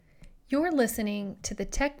You're listening to the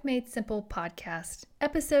Tech Made Simple podcast,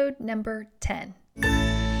 episode number 10.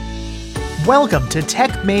 Welcome to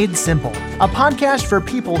Tech Made Simple, a podcast for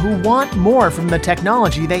people who want more from the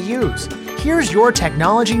technology they use. Here's your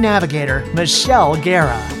technology navigator, Michelle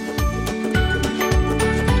Guerra.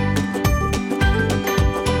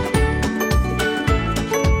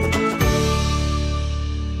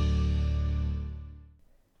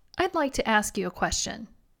 I'd like to ask you a question.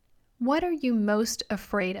 What are you most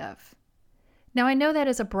afraid of? Now, I know that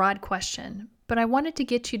is a broad question, but I wanted to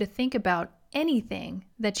get you to think about anything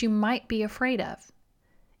that you might be afraid of.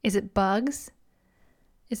 Is it bugs?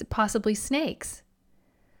 Is it possibly snakes?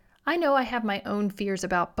 I know I have my own fears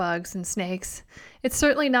about bugs and snakes. It's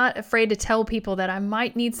certainly not afraid to tell people that I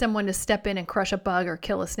might need someone to step in and crush a bug or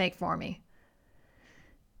kill a snake for me.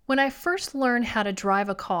 When I first learned how to drive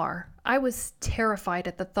a car, I was terrified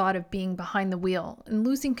at the thought of being behind the wheel and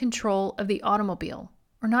losing control of the automobile,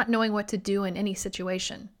 or not knowing what to do in any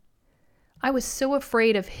situation. I was so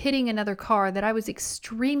afraid of hitting another car that I was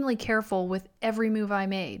extremely careful with every move I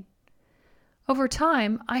made. Over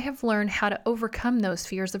time, I have learned how to overcome those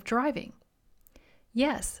fears of driving.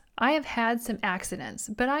 Yes, I have had some accidents,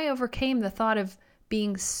 but I overcame the thought of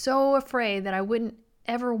being so afraid that I wouldn't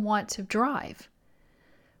ever want to drive.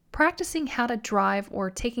 Practicing how to drive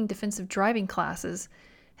or taking defensive driving classes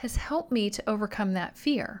has helped me to overcome that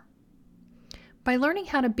fear. By learning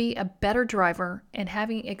how to be a better driver and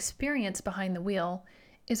having experience behind the wheel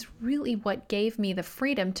is really what gave me the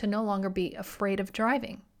freedom to no longer be afraid of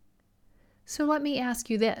driving. So let me ask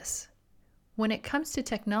you this. When it comes to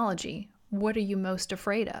technology, what are you most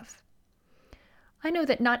afraid of? I know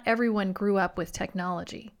that not everyone grew up with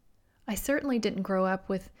technology. I certainly didn't grow up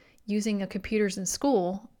with using computers in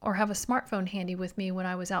school or have a smartphone handy with me when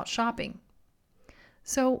I was out shopping.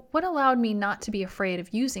 So what allowed me not to be afraid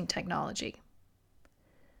of using technology?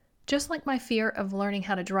 Just like my fear of learning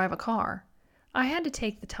how to drive a car, I had to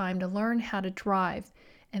take the time to learn how to drive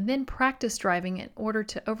and then practice driving in order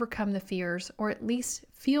to overcome the fears or at least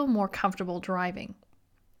feel more comfortable driving.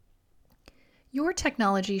 Your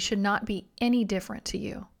technology should not be any different to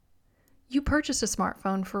you. You purchased a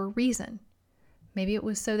smartphone for a reason. Maybe it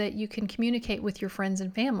was so that you can communicate with your friends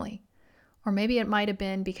and family, or maybe it might have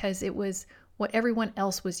been because it was what everyone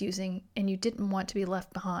else was using and you didn't want to be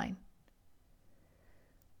left behind.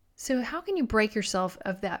 So how can you break yourself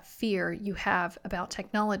of that fear you have about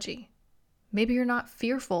technology? Maybe you're not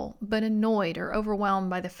fearful, but annoyed or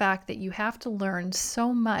overwhelmed by the fact that you have to learn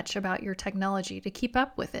so much about your technology to keep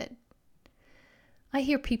up with it. I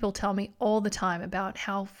hear people tell me all the time about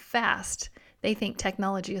how fast they think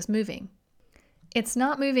technology is moving. It's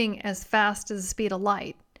not moving as fast as the speed of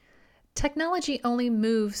light. Technology only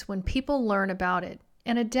moves when people learn about it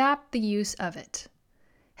and adapt the use of it.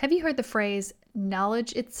 Have you heard the phrase,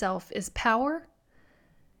 knowledge itself is power?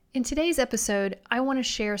 In today's episode, I want to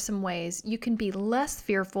share some ways you can be less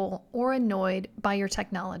fearful or annoyed by your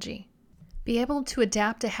technology. Be able to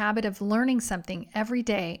adapt a habit of learning something every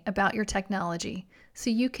day about your technology so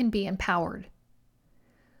you can be empowered.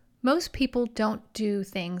 Most people don't do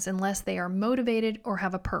things unless they are motivated or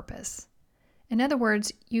have a purpose. In other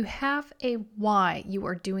words, you have a why you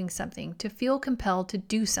are doing something to feel compelled to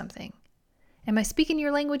do something. Am I speaking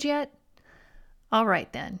your language yet? All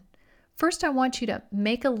right then. First, I want you to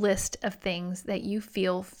make a list of things that you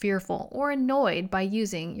feel fearful or annoyed by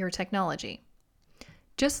using your technology.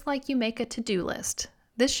 Just like you make a to-do list,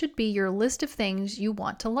 this should be your list of things you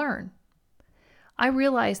want to learn. I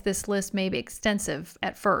realize this list may be extensive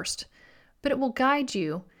at first, but it will guide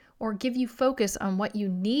you or give you focus on what you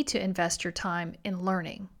need to invest your time in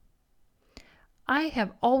learning. I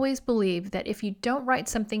have always believed that if you don't write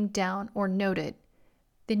something down or note it,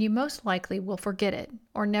 then you most likely will forget it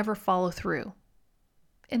or never follow through.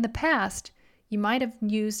 In the past, you might have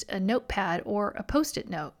used a notepad or a post-it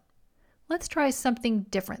note. Let's try something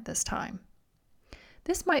different this time.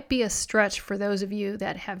 This might be a stretch for those of you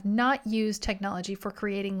that have not used technology for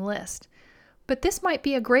creating lists, but this might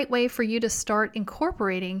be a great way for you to start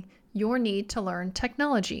incorporating your need to learn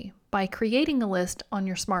technology by creating a list on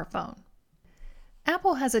your smartphone.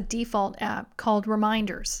 Apple has a default app called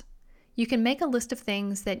Reminders. You can make a list of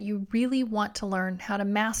things that you really want to learn how to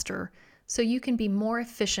master so you can be more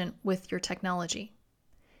efficient with your technology.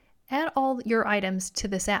 Add all your items to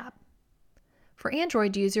this app. For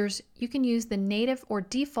Android users, you can use the native or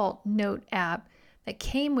default Note app that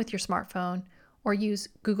came with your smartphone or use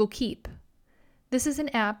Google Keep. This is an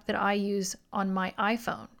app that I use on my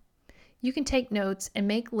iPhone. You can take notes and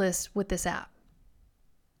make lists with this app.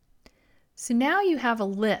 So now you have a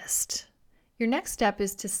list. Your next step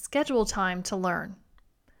is to schedule time to learn.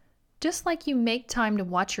 Just like you make time to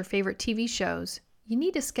watch your favorite TV shows, you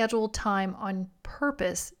need to schedule time on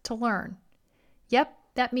purpose to learn. Yep,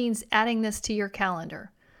 that means adding this to your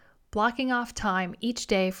calendar. Blocking off time each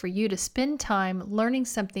day for you to spend time learning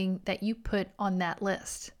something that you put on that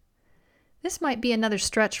list. This might be another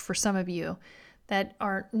stretch for some of you that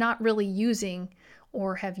are not really using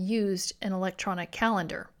or have used an electronic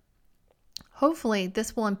calendar. Hopefully,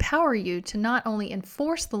 this will empower you to not only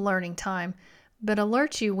enforce the learning time, but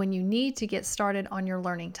alert you when you need to get started on your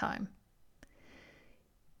learning time.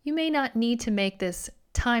 You may not need to make this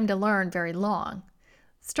time to learn very long.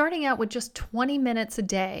 Starting out with just 20 minutes a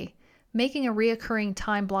day, making a reoccurring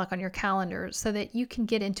time block on your calendar so that you can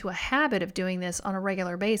get into a habit of doing this on a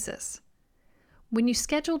regular basis. When you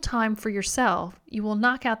schedule time for yourself, you will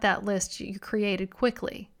knock out that list you created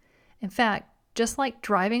quickly. In fact, just like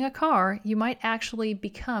driving a car, you might actually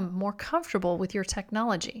become more comfortable with your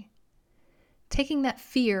technology, taking that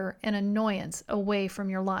fear and annoyance away from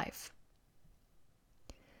your life.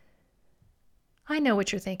 I know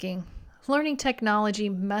what you're thinking. Learning technology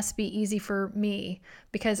must be easy for me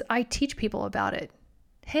because I teach people about it.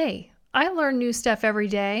 Hey, I learn new stuff every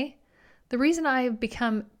day. The reason I have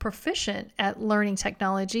become proficient at learning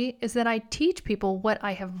technology is that I teach people what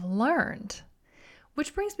I have learned.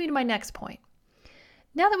 Which brings me to my next point.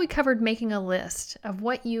 Now that we covered making a list of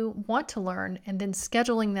what you want to learn and then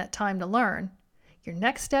scheduling that time to learn, your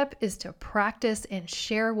next step is to practice and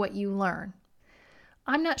share what you learn.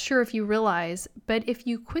 I'm not sure if you realize, but if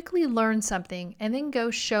you quickly learn something and then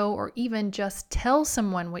go show or even just tell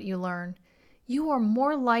someone what you learn, you are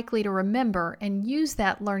more likely to remember and use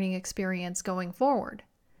that learning experience going forward.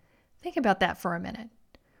 Think about that for a minute.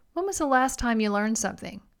 When was the last time you learned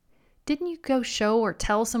something? Didn't you go show or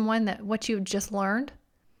tell someone that what you just learned?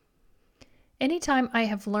 Anytime I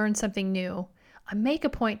have learned something new, I make a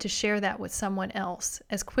point to share that with someone else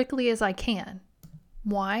as quickly as I can.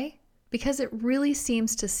 Why? Because it really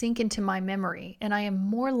seems to sink into my memory and I am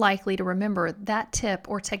more likely to remember that tip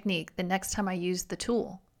or technique the next time I use the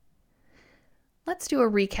tool. Let's do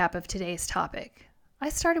a recap of today's topic. I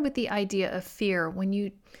started with the idea of fear when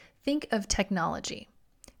you think of technology.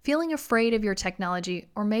 Feeling afraid of your technology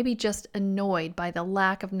or maybe just annoyed by the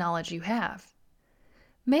lack of knowledge you have.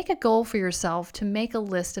 Make a goal for yourself to make a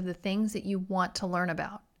list of the things that you want to learn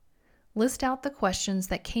about. List out the questions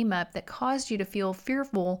that came up that caused you to feel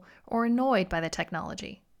fearful or annoyed by the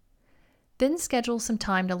technology. Then schedule some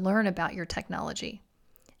time to learn about your technology.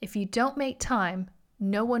 If you don't make time,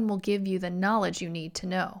 no one will give you the knowledge you need to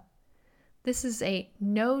know. This is a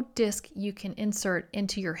no disk you can insert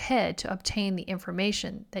into your head to obtain the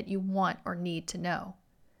information that you want or need to know.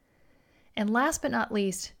 And last but not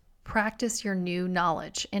least, practice your new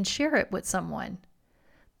knowledge and share it with someone.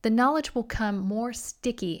 The knowledge will come more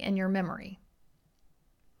sticky in your memory.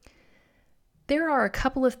 There are a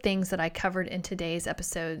couple of things that I covered in today's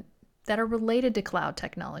episode that are related to cloud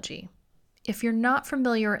technology. If you're not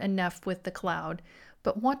familiar enough with the cloud,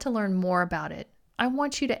 but want to learn more about it, I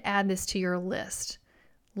want you to add this to your list.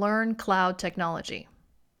 Learn cloud technology.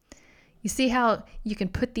 You see how you can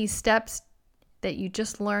put these steps that you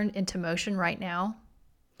just learned into motion right now?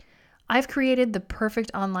 I've created the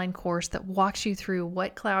perfect online course that walks you through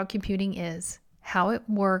what cloud computing is, how it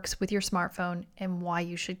works with your smartphone, and why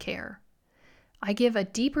you should care. I give a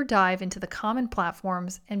deeper dive into the common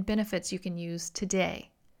platforms and benefits you can use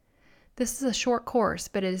today. This is a short course,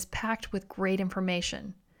 but it is packed with great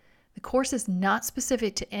information. The course is not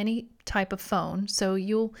specific to any type of phone, so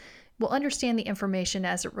you will understand the information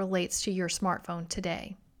as it relates to your smartphone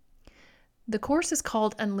today. The course is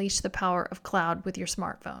called Unleash the Power of Cloud with Your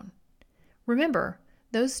Smartphone. Remember,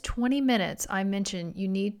 those 20 minutes I mentioned you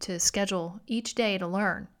need to schedule each day to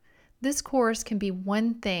learn. This course can be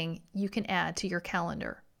one thing you can add to your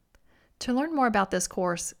calendar. To learn more about this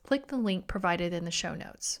course, click the link provided in the show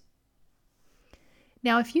notes.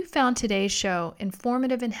 Now, if you found today's show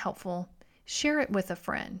informative and helpful, share it with a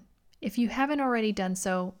friend. If you haven't already done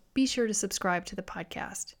so, be sure to subscribe to the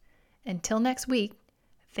podcast. Until next week,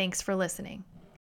 thanks for listening.